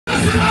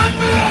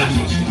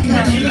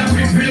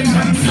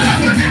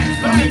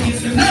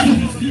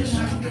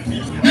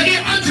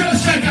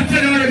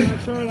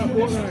Sherlock,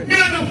 BoatRide. You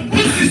know,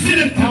 pussy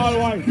selector. All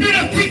white. You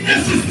know, think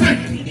disrespect.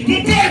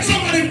 You brought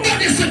somebody,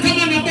 body set come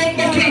on a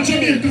bumper clutch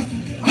Jamaica.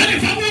 And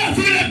if I want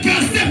to let you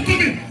step to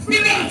me, we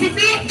know to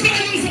blood call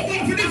you so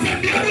want to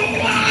defend me. I don't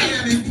want.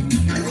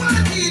 I want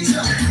to teach you.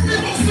 You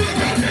must do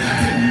that.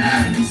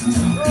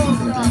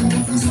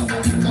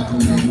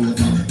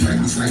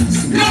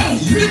 No,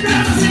 we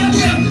never see a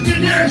world in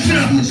the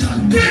action.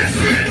 This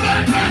is my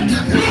man.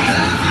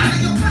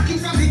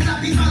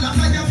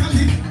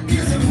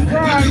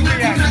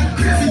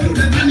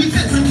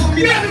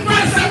 Yeah, the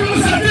first time we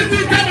was at this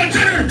big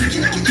temperature.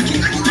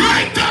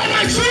 Right now,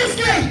 like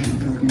Tuesday.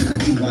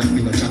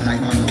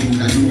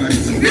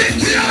 Big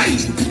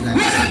light.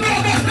 What I know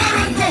about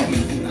Toronto,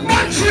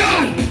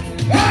 Montreal.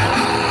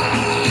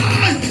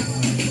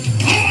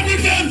 All the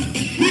them.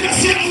 We don't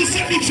see how we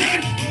set the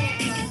trend.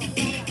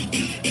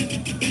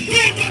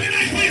 Nobody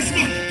like this,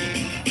 man.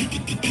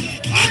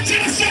 I'm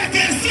just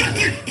saying, set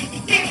it.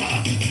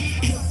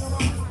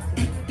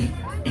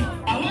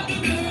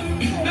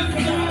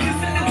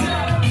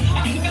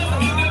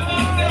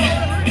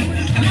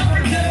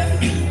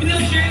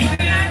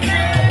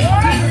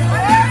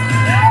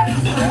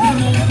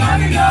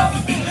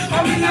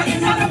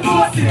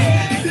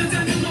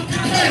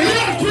 Hey, you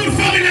don't cool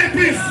for me like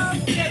this.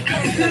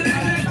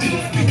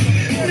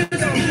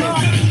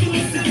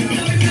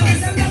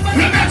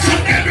 We're not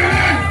shut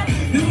everywhere.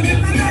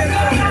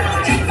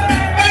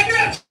 Hey,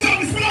 you're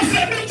showing us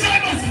new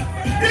drivers.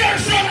 You're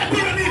showing that we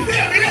don't need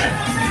them, yeah.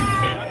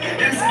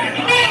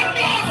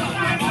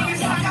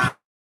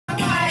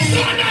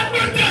 So not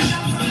with this.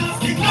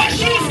 My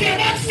shoes get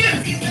what's this?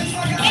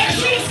 My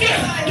shoes get.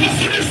 Listen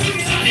to this thing,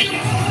 Sonny.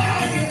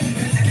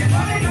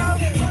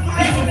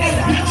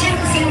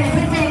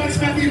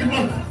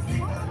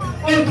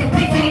 The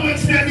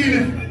performance they're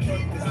needed.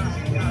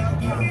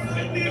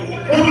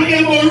 Over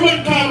here, more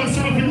road cars,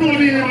 so if you know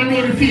the name and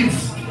know the fees.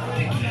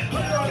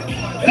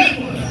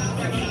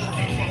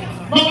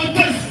 Mama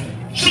test,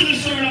 should have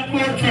shown up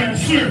more time,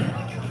 sir.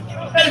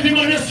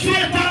 Everybody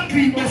straight and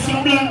clean, but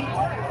some blood.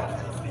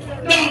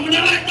 No, I don't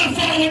like that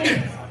forward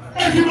there.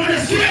 Everybody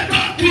straight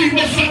and clean,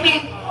 but some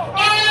blood.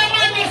 All of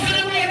my boss in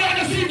the road on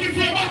the city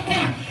for your back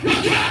part. You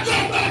can't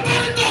jump back,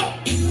 turn it up.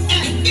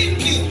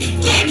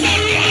 Turn the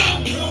road up.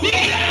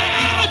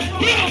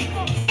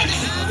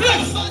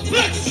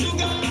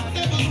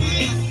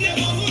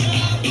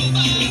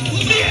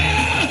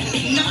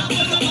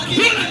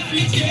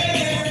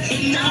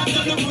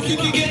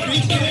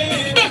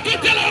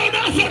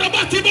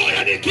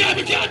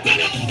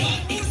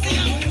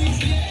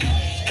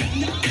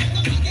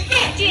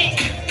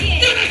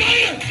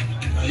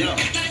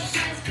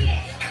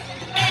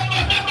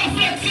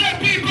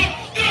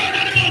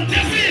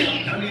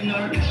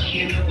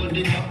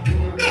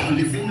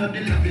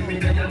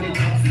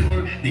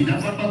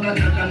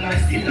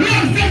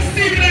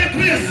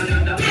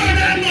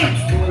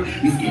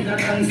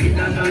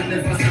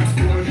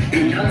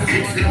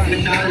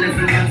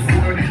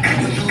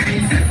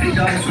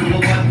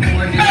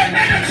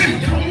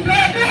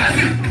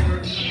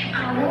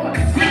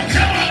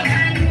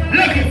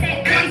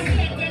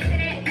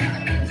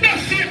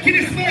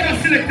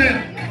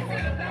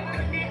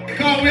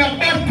 Because we have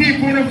bad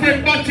people who afraid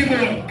bad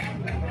tomorrow.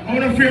 I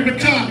want to fear the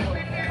time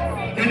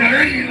in a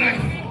real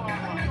life.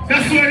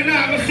 That's why we now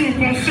have a super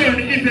concern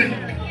in it.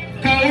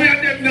 Because we are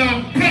them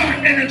now, power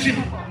energy,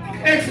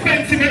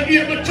 expensive and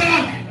here the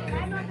time.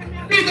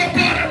 Big up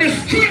all of the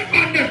street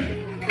man them.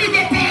 Big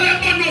up all of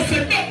them who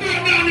say, don't go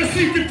down the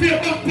city to your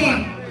back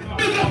one.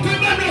 Big up the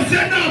man who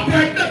say, now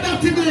break the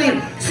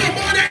Baltimore.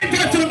 Somebody ain't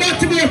got to the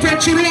Baltimore and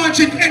you don't want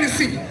it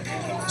anything.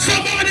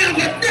 Somebody have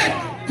a dead.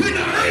 In a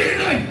real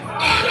life,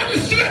 all of the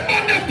street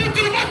man them put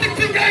you what the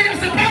thing there and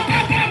say, pam,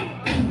 pam, pam.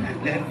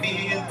 Let me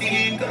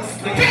think of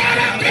straight.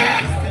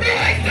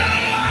 Right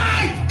now.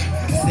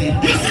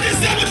 You see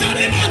this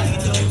everybody, man?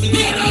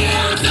 You know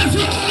what that's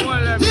wrong.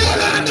 You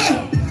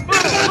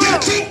know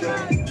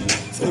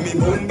so me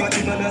born back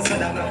in the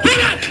Sadana.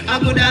 I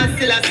could have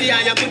still see I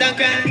could have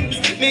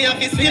cried. Me have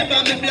to sweep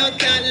on me blood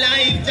can't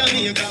life.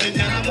 Jamaica, me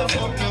never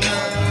fuck no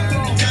man.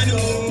 I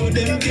know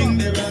them thing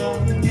they wrong.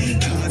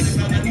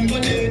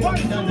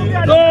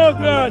 Go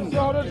grand! So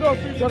the dog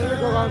feature the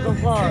liquor on so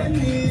far.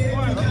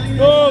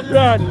 Go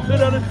grand!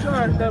 Sit on the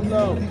chart them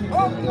now.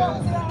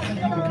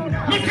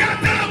 You can't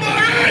tell them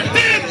about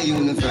everything!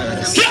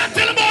 Can't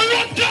tell them about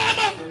road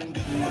drama!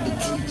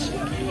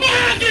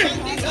 Maggie!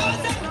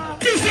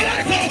 You see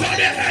that over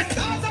there? Hey, go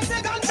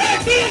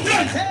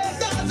grand!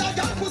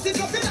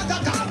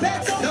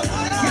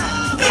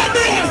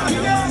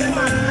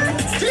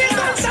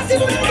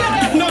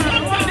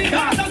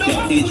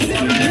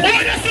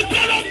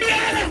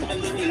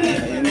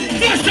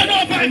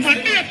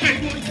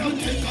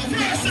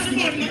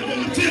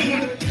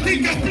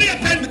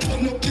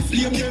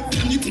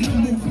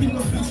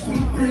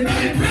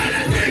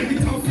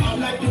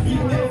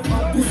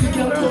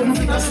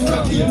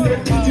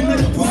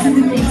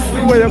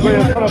 Where you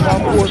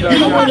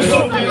going to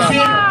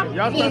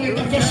moment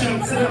of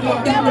fashion. So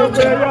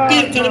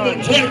into the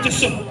month, right to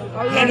some.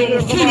 I know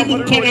the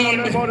feeling coming on.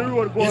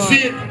 You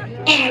see it?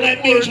 All I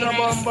made you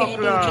ask for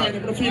about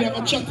the feel like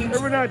I'm chatting.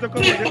 Every night I come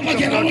and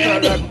get some blood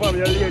clot like from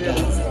your lady.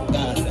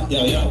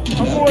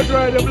 I'm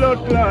BoatRide the blood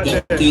clot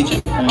there. And you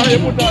put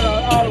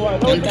all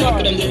white. Don't talk.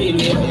 I'm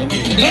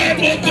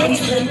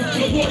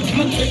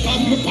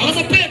a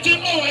play to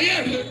hour,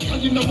 yeah.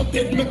 And you never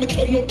take me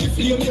turn up the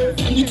flame.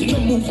 And you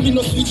didn't move me,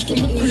 no switch to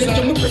my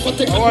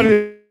protect. How are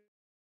it?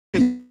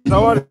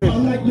 How are it? How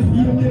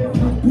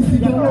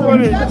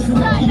are it?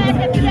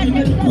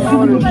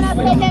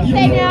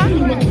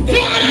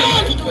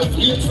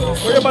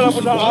 Where you better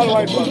put that all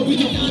white one?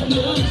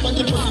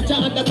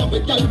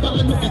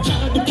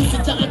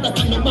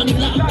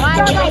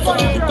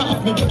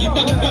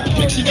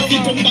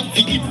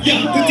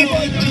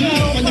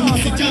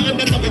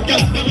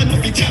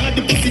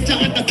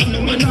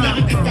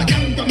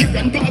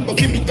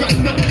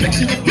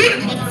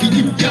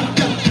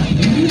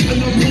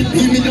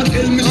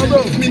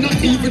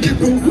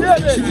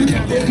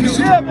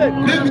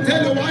 Let me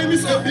tell you why we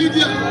so big,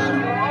 yeah.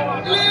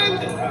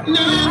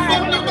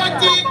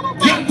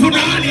 Put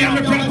on here,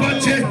 my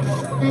property.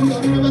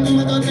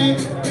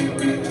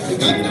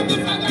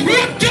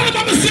 What job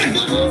am I saying?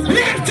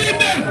 What team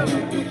there?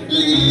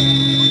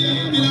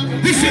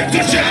 This is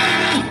the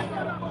job.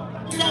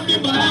 From the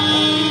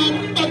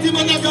band, but the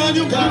man is on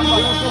you.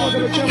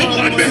 Come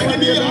on,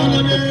 baby.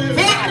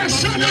 Father,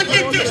 son, I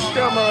get this.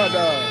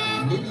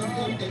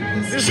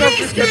 This is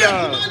African.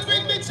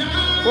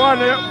 One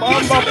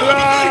bomba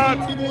plant.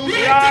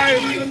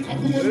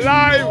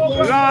 Live.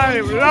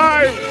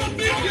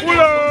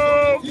 Pull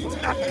up.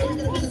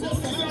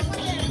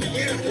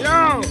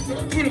 Yo.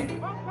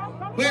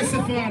 Where's the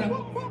father?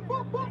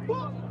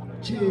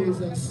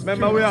 Jesus.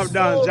 Remember we have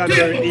dance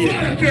January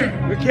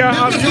 8th. We can't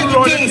have two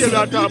road until we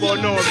talk about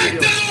no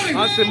video.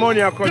 And the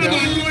money are coming,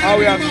 how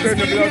we have spent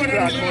the blood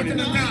clot money.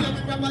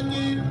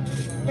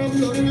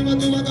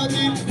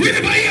 We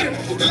never hear.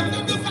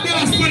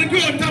 That's for the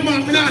good time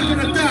of the last of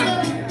the time.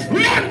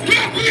 Run, go,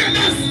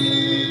 clearness.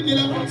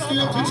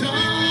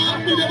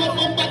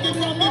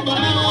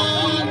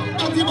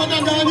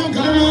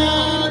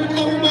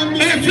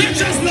 Hey,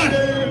 futures, lad.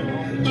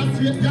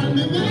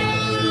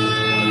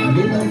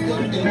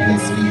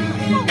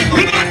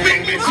 Come on, big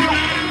bitch.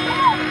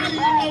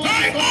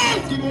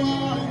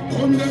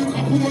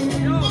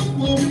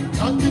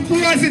 Who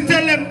has it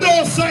tell them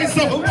no size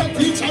up?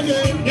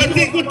 You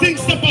think we think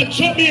stuff at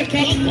Jamaica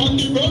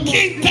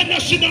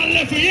international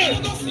level here?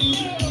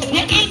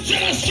 We're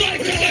Angela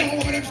striker them.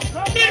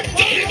 Big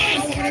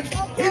Taliban.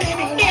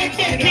 Big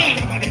Baka.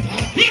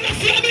 You're not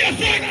seeing me a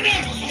friend of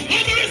them.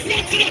 I'm a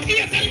response to the key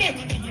element.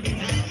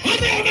 I'm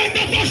a man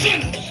the fashion.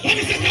 And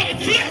it's a kind of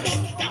flex.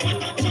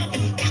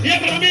 Yeah,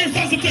 but I'm here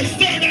for some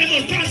third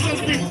angle cancer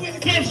spring.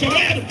 First of all.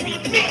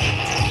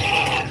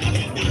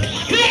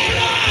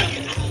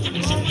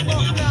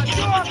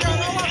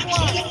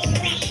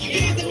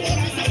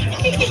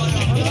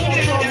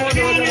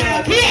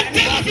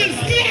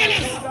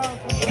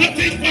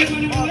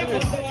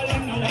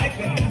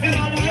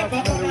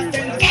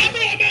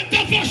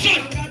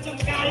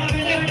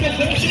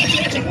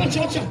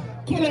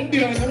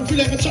 Colombian, I feel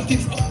like a chatting.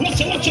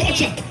 Watch out.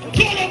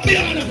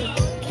 Colombian,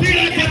 feel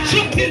like a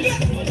chatting.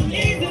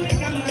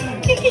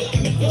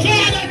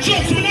 Father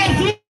jokes without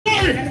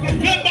worry.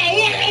 Remember,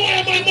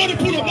 why my money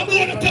put up? I'm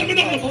going to tell me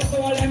now.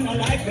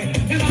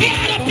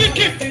 Father pick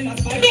it.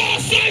 No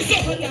size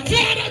up.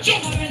 Father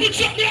jokes. You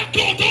check me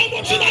account. How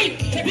much you like?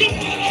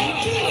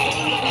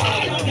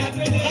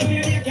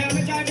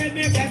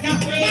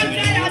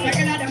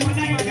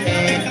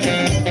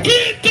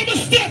 Clean to the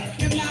step.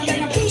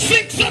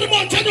 6 of the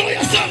month, I know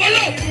you're so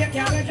alone.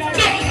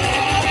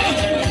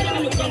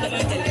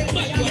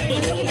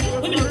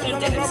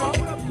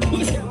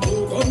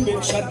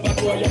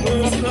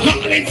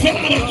 Calling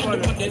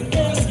forward.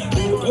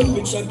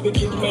 Conviction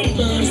begin well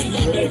first.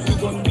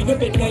 Everyone be the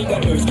bed like a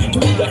nurse. To be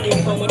the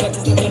informer that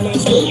is not a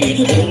nice word.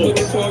 You don't know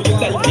before you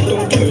like it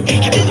don't hurt. I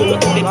think you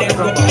look at the dead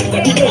one and the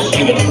dirt.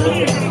 You don't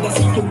know the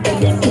see you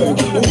come and work.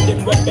 You know them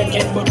rap and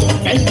get but don't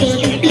fight her.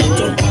 You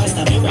don't pass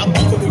them. Rap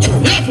people with you.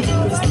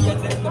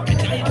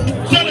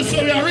 Tell us so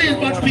we are real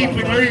bad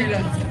people, real.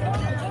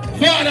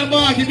 Father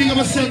Mark, you think I'm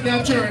a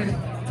second journey.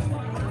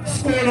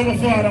 School of my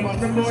father, man.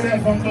 Remember there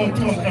from about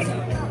 2 o'clock.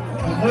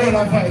 A whole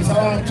advice, I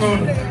want to.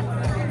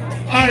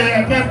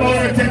 Alright, remember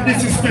how to take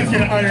disrespect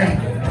in Alright,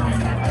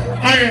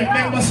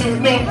 remember so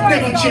no,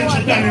 never change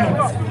the plan, you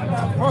know.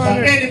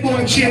 Any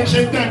boy change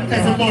the plan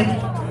every month.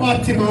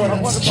 Party boy,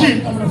 that's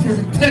cheap. I'm going to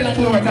tell a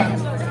boy that.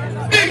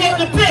 Big up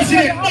the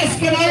president, must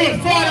come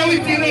around. Father, we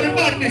can know the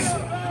madness.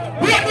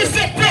 What we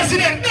say,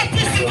 president, no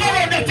pussy go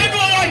around that, you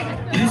know why?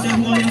 You say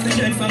who is the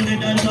jet from the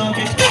dance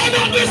market? Turn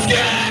on this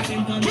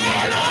game!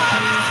 Roll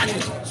on!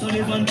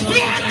 Roll on,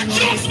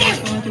 just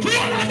man!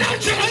 Roll on that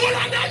shit! Roll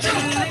on that shit!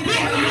 Roll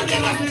on, roll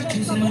on!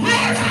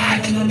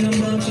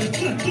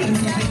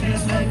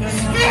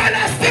 Roll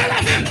on, still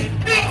of him!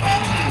 Roll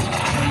on!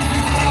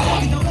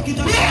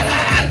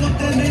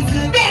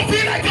 Don't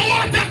feel like the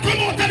water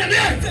come out of the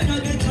bed!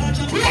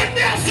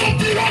 there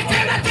something right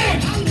there that door.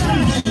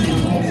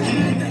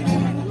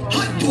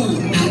 Hot door.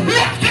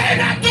 Right there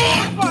that door.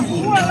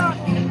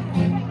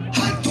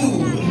 Hot door.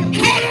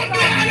 Call on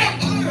there.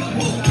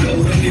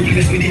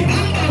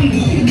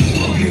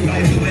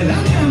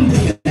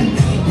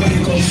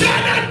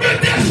 Shut up with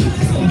this.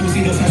 Some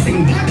pussy does a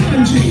sing back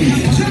country.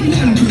 Shut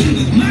man cool.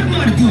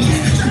 Mad cool.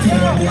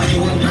 Shut up boy you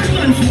want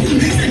man fool.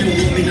 Say you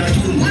want me not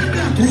to one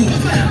black room.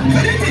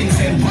 Anything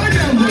said one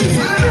down move.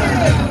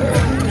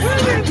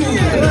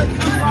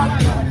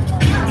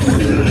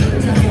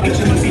 Get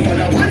you see what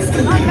I want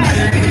to.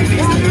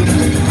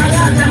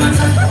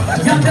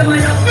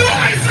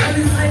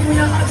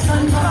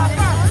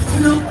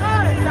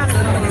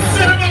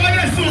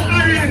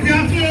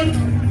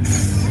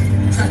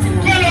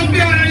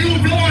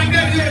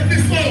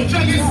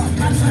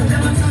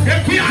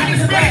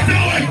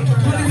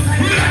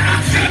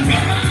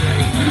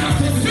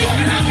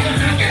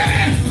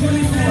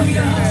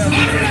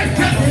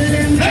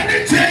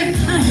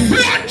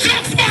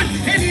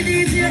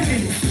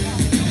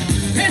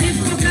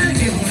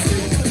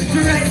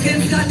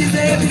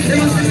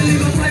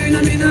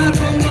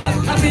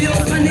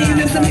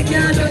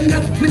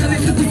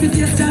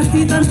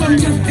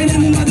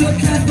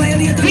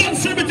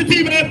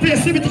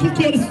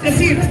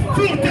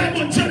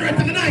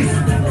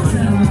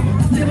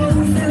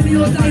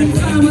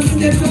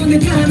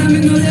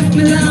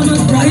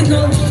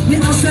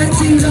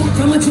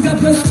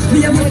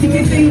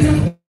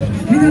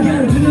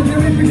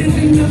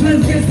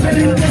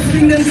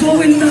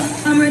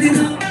 I'm ready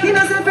now. He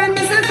was a friend,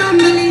 Mr.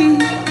 Family.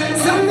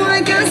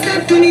 Someone can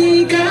step to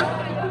me.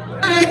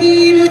 I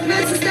need it,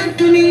 let's step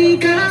to me.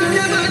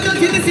 Never talk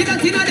to me, see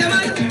that in the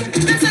mind.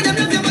 Let's say them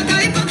love you, but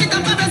I pocket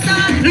up on the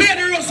side.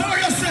 Lady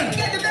Rosario said,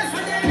 get the best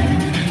for them.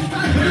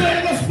 You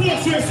have a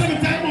sports wear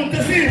 7 times on the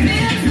scene.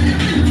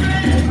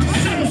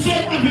 7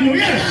 salt avenue,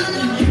 yeah.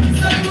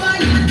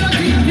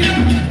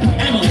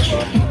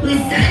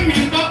 We're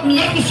standing up,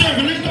 love the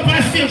circle, lift up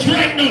our stage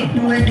right now.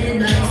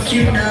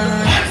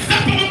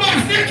 Unstoppable box,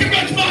 take your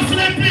guts box to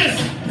that place.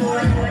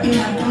 You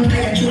have to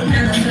play a tune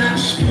and a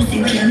flash. Pussy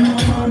when you know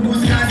how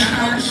those guys are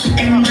harsh.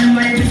 Anyone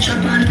ready to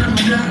chop on from a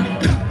block.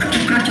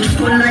 Got your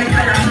skull like a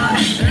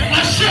hash. A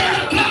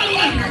Sherlock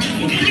one.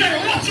 Yeah,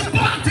 what's your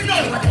party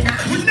now?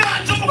 We're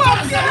not jump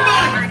box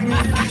anymore.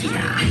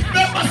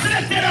 Remember,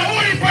 selected a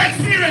holy for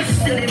experience.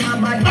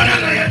 But I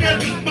know you're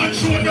getting much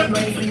shoulder.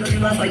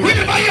 With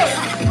the fire.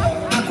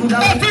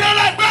 Up to the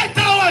light, right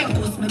now.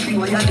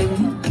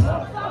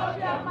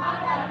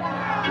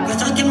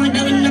 Cause I came out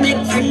in the big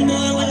friend boy.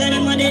 All of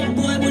them a dead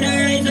boy, but I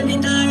rise up the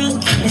Taurus.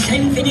 The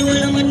same for the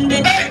whole of them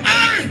dead.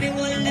 The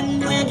whole of them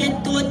boy I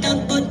get to a top,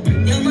 but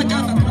you're my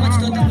tough, I come out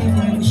to me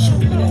for me show.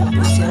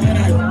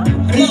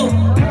 Hello,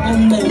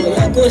 Mumbo,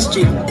 you're Ghost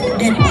Street,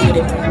 dead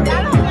body.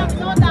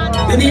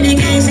 Baby, the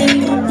guys in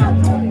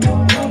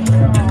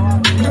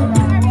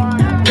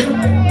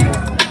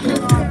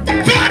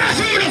Father,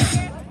 shoot us!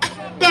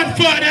 Bad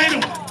father, I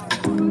know.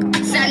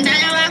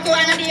 Santana walk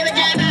on a be with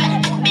your body.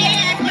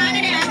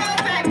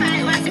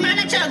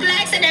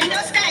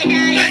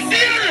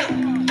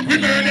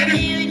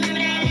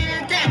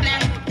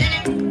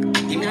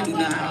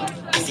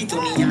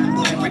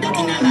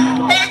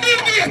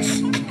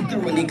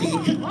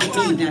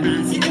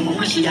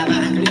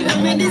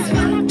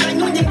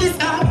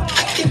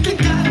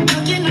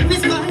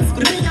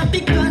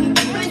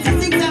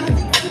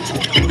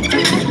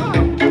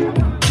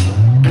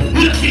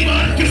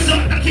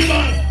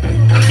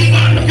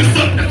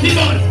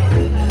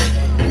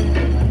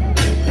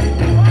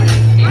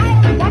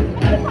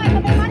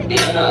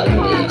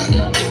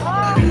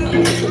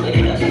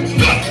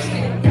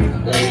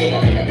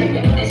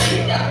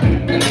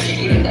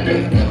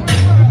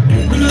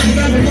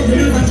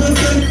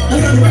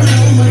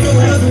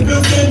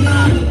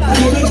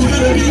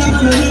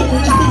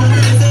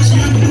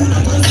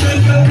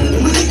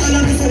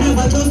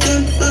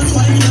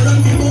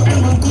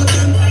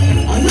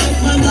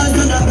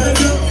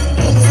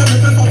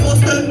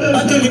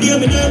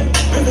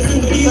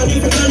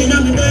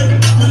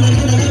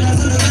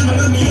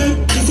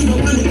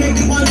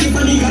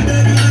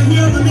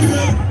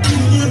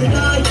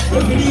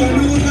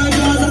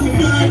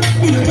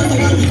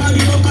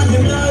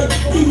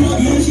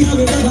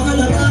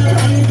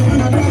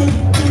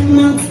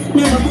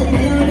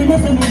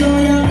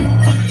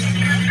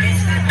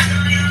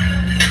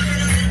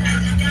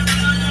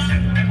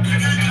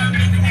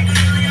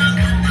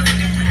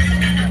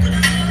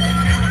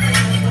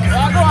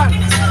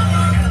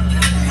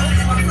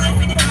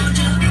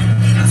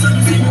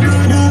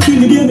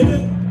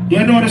 You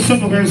know the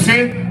song I'm going to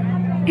say?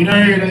 You know,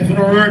 if you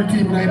don't work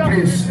team like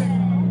place.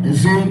 You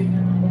see?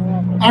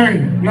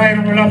 Alright, line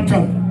on my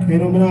laptop. You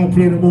know, I'm not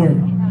playing no more.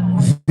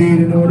 See,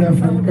 you know that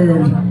from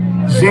early.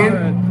 See?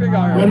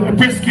 When the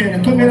press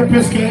can, come in the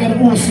press can, I got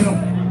the host now.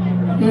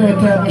 You know,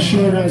 time I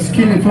show you,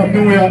 skill it from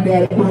nowhere out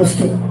there, the host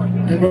too.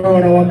 And we're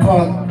on our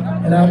call.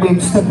 And I mean,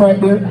 step right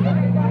there.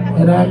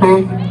 And I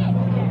mean,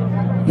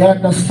 you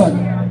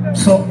understand.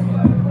 So,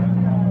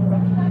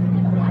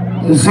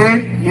 you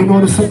see? You know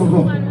the song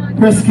go.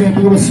 Press can,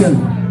 do yourself.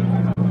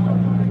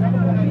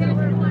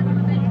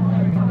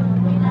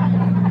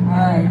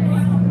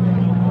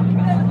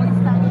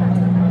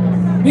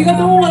 We got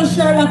the whole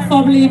Sherlock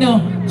family now.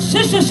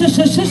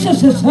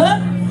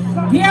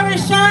 Gary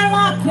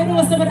Sherlock, you know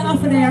what's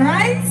over there,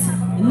 right?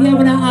 Yeah,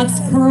 when I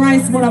ask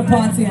Christ what a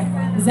party.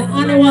 It's an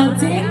annual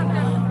thing.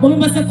 But we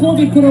must have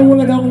COVID could have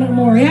rolled down a little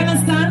more. You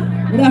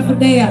understand? We have to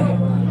there.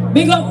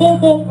 Big up Boom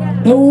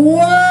Boom, the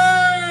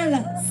world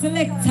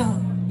selector.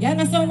 You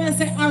understand when I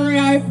say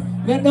alright?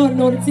 We don't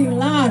know the thing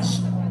large.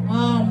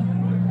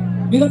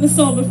 We got the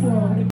song before.